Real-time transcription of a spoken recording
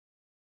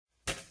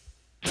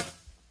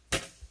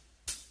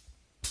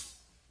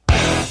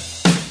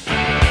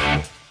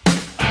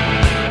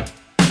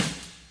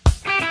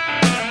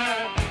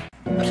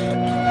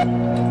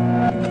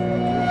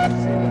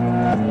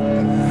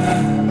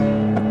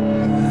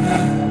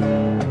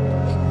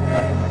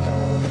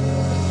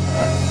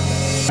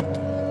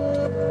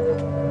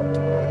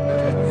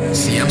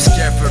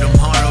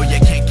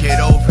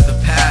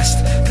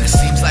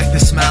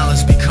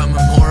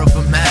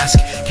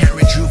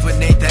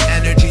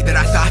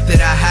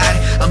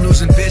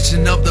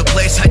vision of the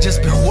place I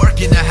just been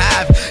working to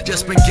have.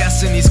 Just been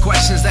guessing these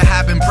questions that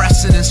have been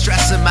pressing and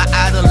stressing. My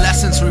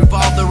adolescence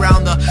revolved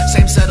around the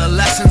same set of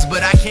lessons,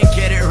 but I can't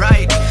get it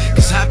right,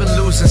 cause I've been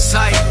losing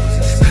sight.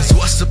 Cause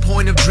what's the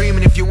point of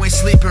dreaming if you ain't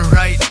sleeping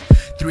right?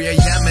 3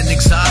 AM and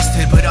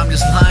exhausted, but I'm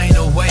just lying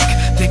awake,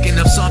 thinking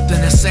of something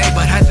to say,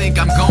 but I think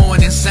I'm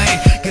going insane.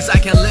 Cause I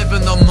can't live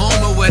in the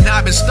moment when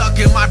I've been stuck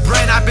in my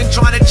brain. I've been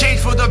trying to change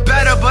for the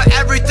better, but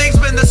everything's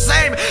been the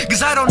same.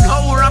 Cause I don't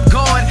know where I'm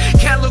going,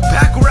 can't look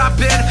back where I've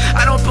been.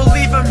 I don't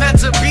believe I'm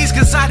meant to be,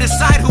 cause I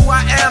decide who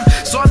I am.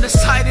 So I'm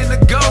deciding to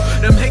go,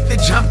 to make the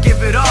jump,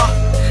 give it all.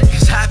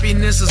 Cause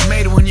happiness is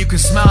made when you can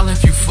smile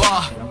if you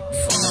fall.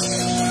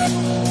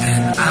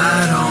 And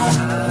I don't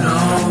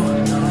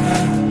know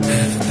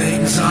if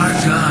things are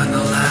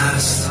gonna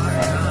last.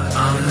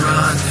 I'm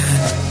running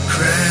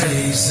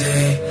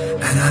crazy,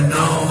 and I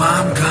know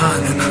I'm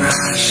gonna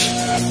crash.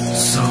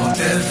 So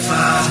if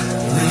I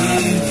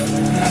leave,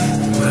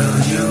 will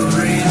you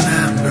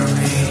remember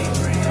me?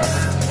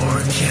 Or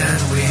can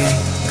we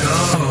go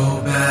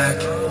back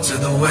to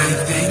the way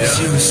things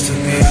used to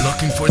be?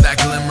 Looking for that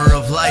glimmer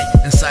of light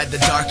inside the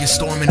darkest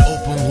storm, and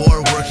open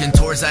war, working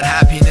towards that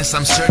happiness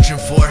I'm searching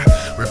for.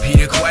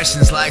 Repeated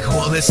questions like,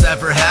 will this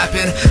ever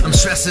happen? I'm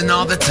stressing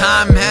all the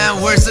time,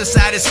 man, where's the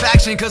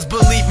satisfaction? Cause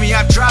believe me,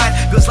 I've tried,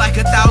 feels like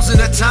 1,000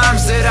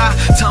 times. Did I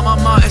tell my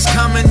mom it's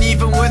coming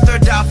even with her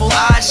doubtful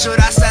eyes? Should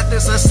I set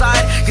this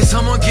aside? Can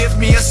someone give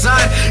me a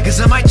sign? Cause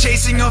am I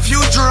chasing a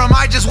future, or am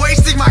I just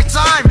wasting my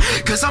time?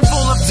 Cause I'm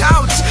full of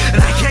doubts,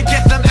 and I can't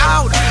get them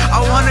out.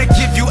 I wanna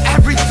give you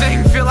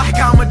everything, feel like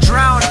I'ma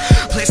drown.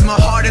 Place my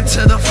heart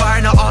into the fire,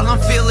 now all I'm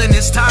feeling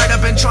is tired.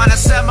 I've been trying to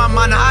set my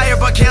mind higher,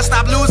 but can't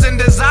stop losing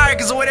desire.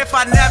 Cause what if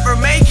I never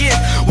make it?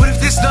 What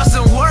if this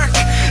doesn't work?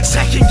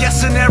 Second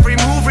guessing every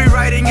move,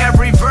 rewriting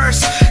every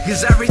verse.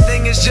 Cause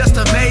everything is just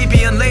a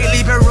maybe, and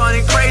lately been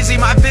running crazy.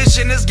 My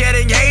vision is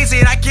getting hazy,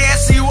 and I can't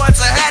see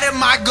what's ahead.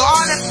 Am I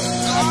gone?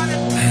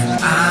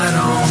 And I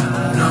don't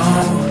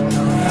know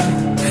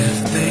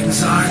if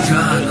things are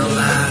gonna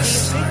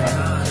last.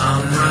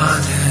 I'm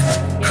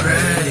running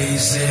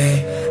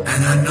crazy,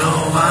 and I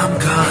know I'm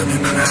gonna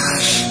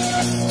crash.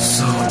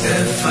 So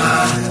if I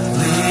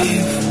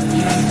leave,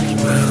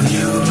 will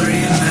you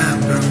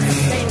remember me?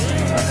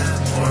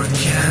 Or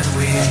can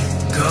we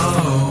go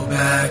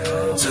back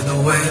to the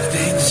way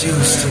things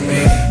used to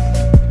be?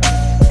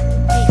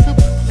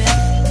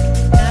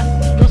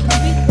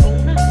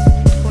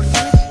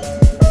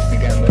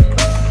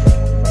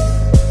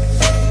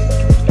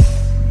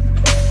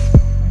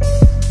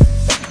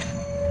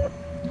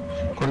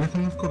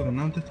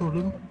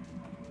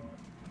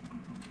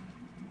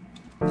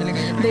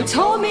 They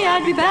told me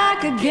I'd be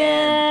back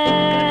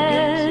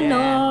again.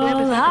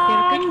 All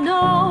I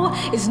know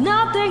is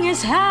nothing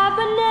is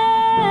happening.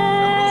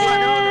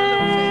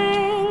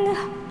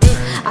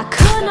 I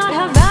could not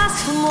have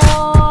asked for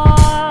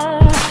more,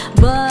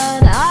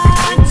 but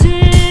I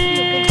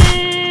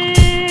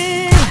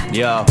did.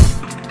 Yo,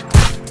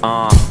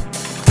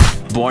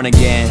 born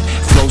again.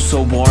 Flow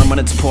so warm when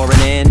it's pouring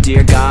in.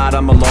 Dear God,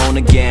 I'm alone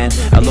again.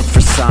 I look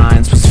for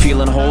signs, was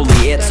feeling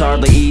holy. It's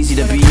hardly easy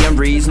to be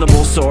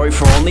unreasonable. Sorry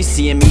for only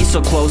seeing me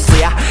so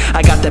closely.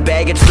 I got the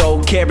baggage though,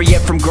 carry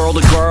it from girl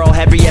to girl.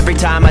 Heavy every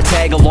time I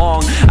tag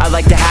along. I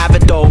like to have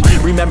it though.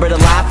 Remember to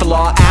laugh a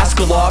lot, ask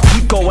a lot.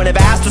 Keep going if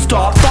asked to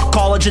stop. Fuck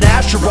college and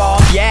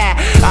Astronaut. Yeah,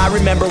 I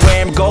remember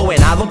where I'm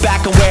going. I look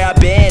back on where I've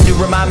been to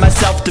remind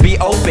myself to be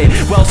open,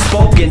 well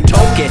spoken,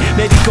 token.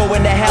 Maybe go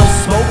into hell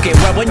smoking.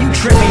 Well, when you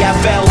trip me, I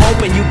fell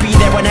hoping you'd be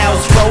there when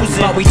hell's frozen.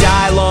 But we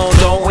die alone,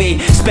 don't we?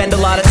 Spend a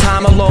lot of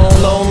time alone,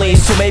 lonely.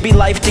 So maybe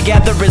life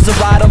together is a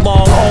ride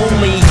along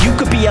only. You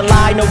could be a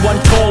lie, no one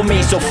told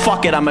me. So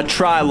fuck it, I'ma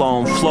try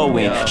alone,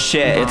 flowing.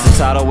 Shit, it's a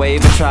tidal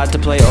wave, I tried to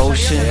play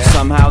ocean.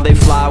 Somehow they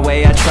fly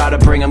away, I try to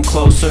bring them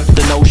closer.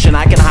 The notion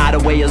I can hide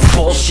away is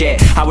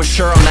bullshit. I was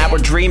sure on that we're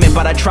dreaming,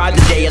 but I tried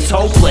today, it's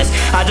hopeless.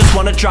 I just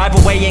wanna drive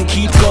away and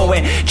keep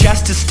going.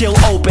 Chest is still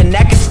open,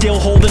 neck is still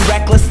holding.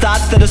 Reckless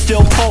thoughts that are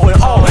still potent.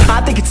 Oh,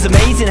 I think it's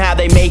amazing how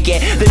they make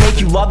it. They make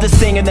you love this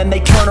thing and then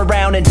they turn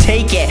around and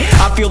take it.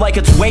 I feel like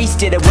it's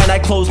wasted, and when I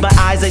close my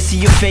eyes I see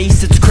your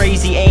face. It's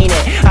crazy, ain't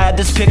it? I had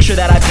this picture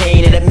that I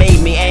painted, it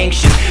made me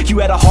anxious. You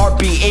had a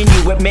heartbeat in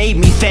you, it made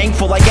me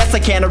thankful. I guess I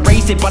can't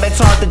erase it, but it's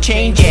hard to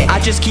change it. I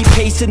just keep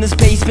pacing this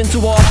basement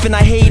too often,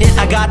 I hate it.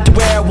 I got to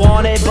where I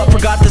wanted, but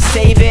forgot to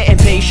save it. And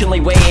patiently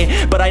waiting,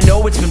 but I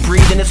know it's been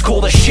breathing. It's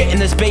cold as shit in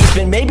this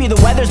basement. Maybe the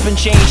weather's been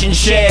changing.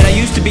 Shit, I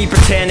used to be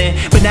pretending,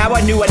 but now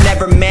I knew I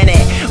never meant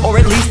it. Or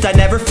at least I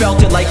never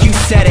felt it like you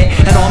said it.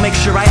 And I'll make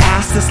sure I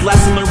ask this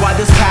lesson, learn why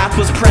this path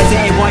was present,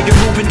 and why you're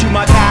moving to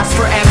my past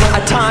forever.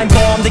 A time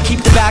bomb to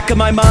keep the back of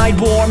my mind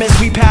warm as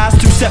we pass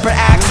through separate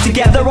acts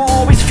together. I'll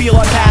always feel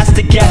our past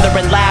together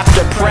and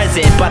laughter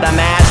present. But I'm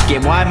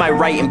asking, why am I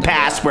writing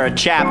past where a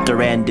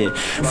chapter ended?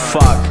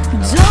 Fuck.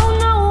 Don't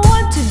know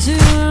what to do.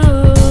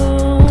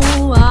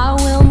 I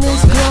will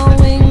miss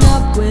growing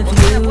up with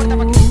you.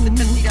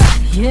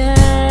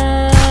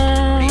 Yeah.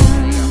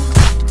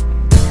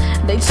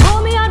 They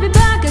told me I'd be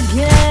back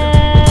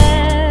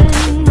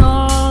again.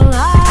 All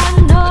I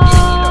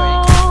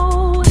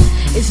know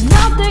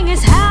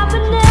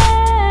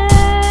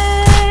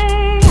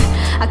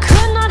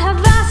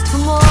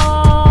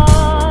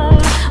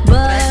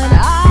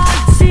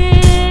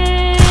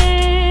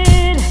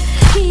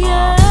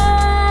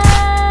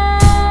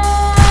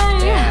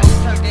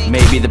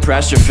the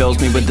pressure fills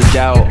me with the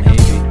doubt.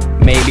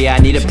 Maybe I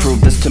need to prove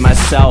this to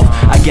myself.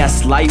 I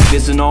guess life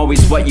isn't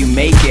always what you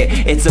make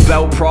it. It's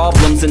about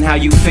problems and how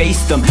you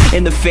face them.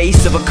 In the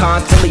face of a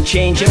constantly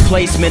changing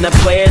placement of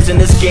players in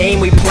this game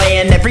we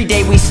playin'. Every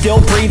day we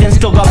still breathin',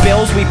 still got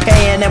bills we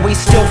payin', and we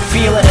still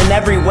feel it in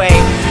every way.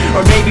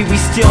 Or maybe we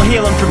still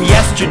healin' from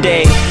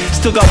yesterday.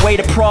 Still got weight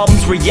of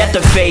problems we're yet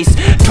to face.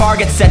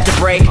 Targets set to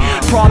break,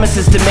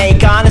 promises to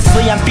make.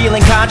 Honestly, I'm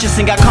feeling conscious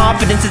and got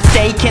confidence at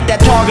stake. Hit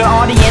that target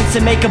audience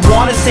and make them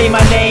wanna say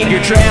my name.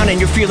 You're drowning,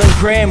 you're feeling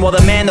grim. Well,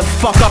 the man the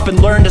fuck up and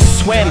learn to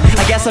swim.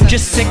 I guess I'm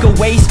just sick of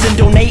wasting,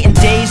 donating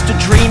days to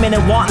dreaming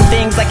and wanting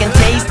things I can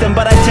taste them.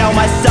 But I tell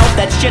myself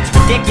that shit's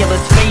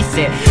ridiculous, face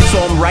it. So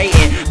I'm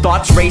writing,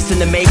 thoughts racing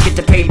to make it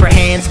to paper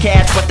hands.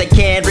 Catch what they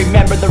can,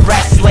 remember the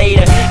rest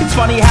later. It's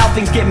funny how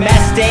things get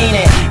messed, ain't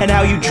it? And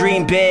how you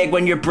dream big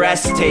when you're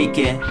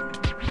breathtaking.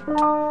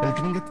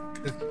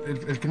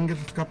 El Kringer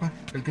escapa,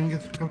 el Kringer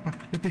escapa.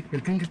 Pepe,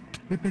 el Kringer,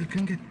 Pepe, el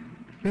Kringer,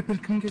 Pepe, el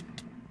Kringer.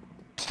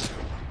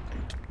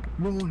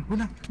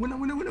 Buena.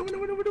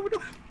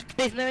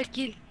 9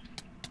 kill.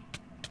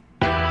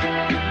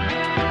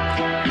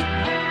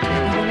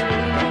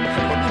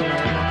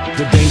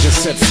 The danger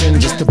sets in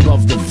just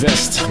above the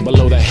vest,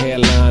 below the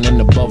hairline and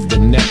above the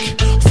neck.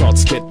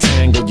 Thoughts get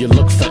tangled, you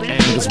look for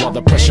angles while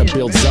the pressure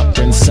builds up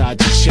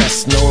inside your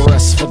chest. No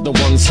rest for the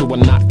ones who are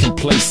not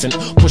complacent.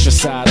 Push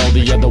aside all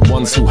the other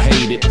ones who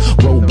hate it.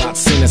 Robot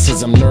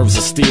cynicism, nerves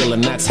of steel,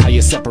 and that's how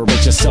you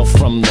separate yourself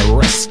from the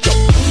rest. Go.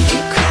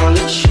 You call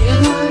it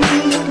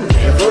chivalry,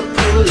 never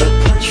pull a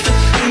punch for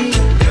free.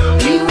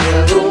 You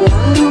ever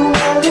wonder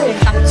why they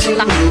had to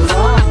move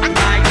on?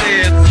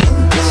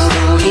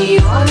 Slowly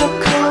on a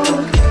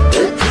code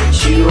that puts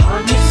you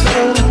on your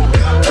throne.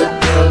 A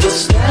double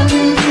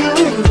standard you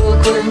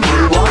invoke when you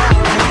want.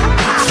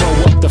 Throw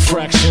up the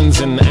fractions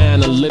and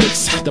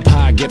analytics. The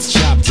pie gets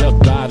chopped up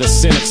by the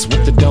cynics.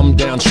 With the dumbed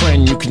down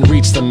trend, you can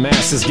reach the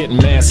masses, get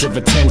massive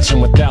attention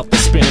without the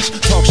spinach.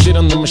 Talk shit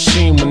on the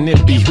machine when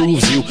it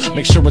behooves you.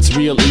 Make sure it's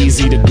real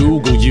easy to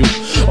Google you.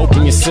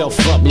 Open yourself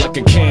up like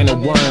a can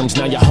of worms.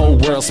 Now your whole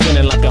world's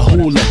spinning like a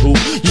hula hoop.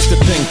 Used to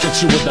think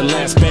that you were the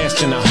last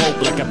bastion of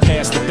hope, like a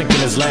pastor thinking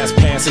his last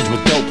passage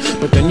was dope.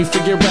 But then you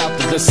figure out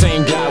that the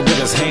same guy with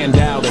his hand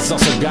out has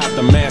also got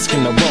the mask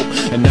and the rope.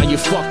 And now you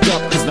fucked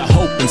up cause the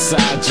hope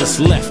inside just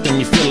left, and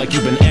you feel like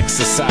you've been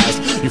exercised.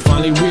 You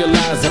finally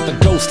realize that the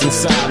ghost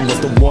inside was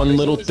the one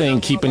little thing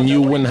keeping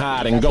you in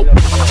hiding. Go.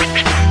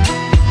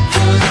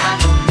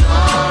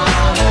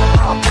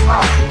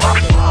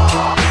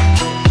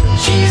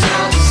 She's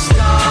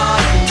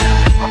unstarted.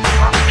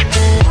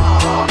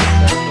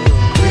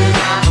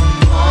 Without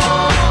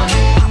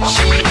warning,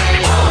 she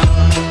made up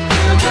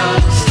the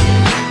ghost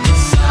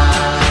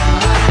inside.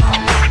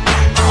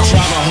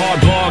 Drive a hard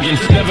bargain,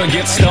 never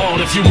get stalled.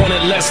 If you want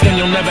it less, then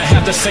you'll never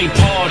have to say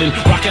pardon.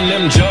 Rockin'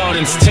 them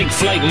Jordans, take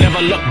flight,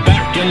 never look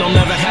back, and I'll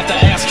never have to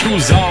ask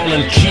who's all.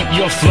 And keep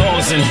your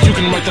flaws, and you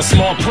can write the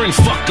small print.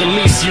 Fuck, at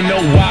least you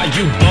know why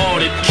you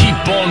bought it. Keep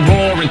on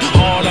roaring,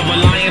 heart of a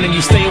lion, and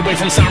you stay away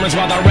from sirens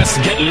while the rest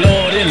get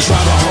lured in.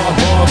 Drive a hard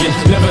bargain,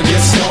 never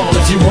get stalled.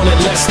 If you want it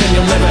less, then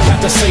you'll never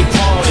have to say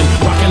pardon.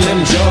 Rockin'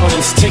 them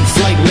Jordans, take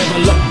flight, never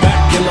look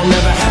back, and I'll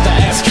never have to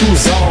ask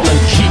who's all. And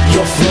keep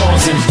your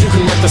flaws, and you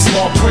can write the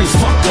small print.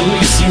 Fuck, at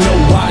least you know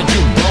why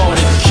you bought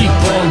it. Keep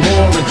on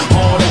roaring,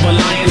 heart of a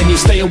lion, and you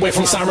stay away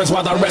from sirens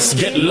while the rest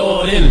get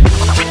lured in.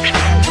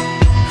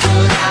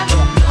 Could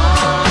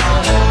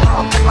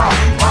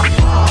I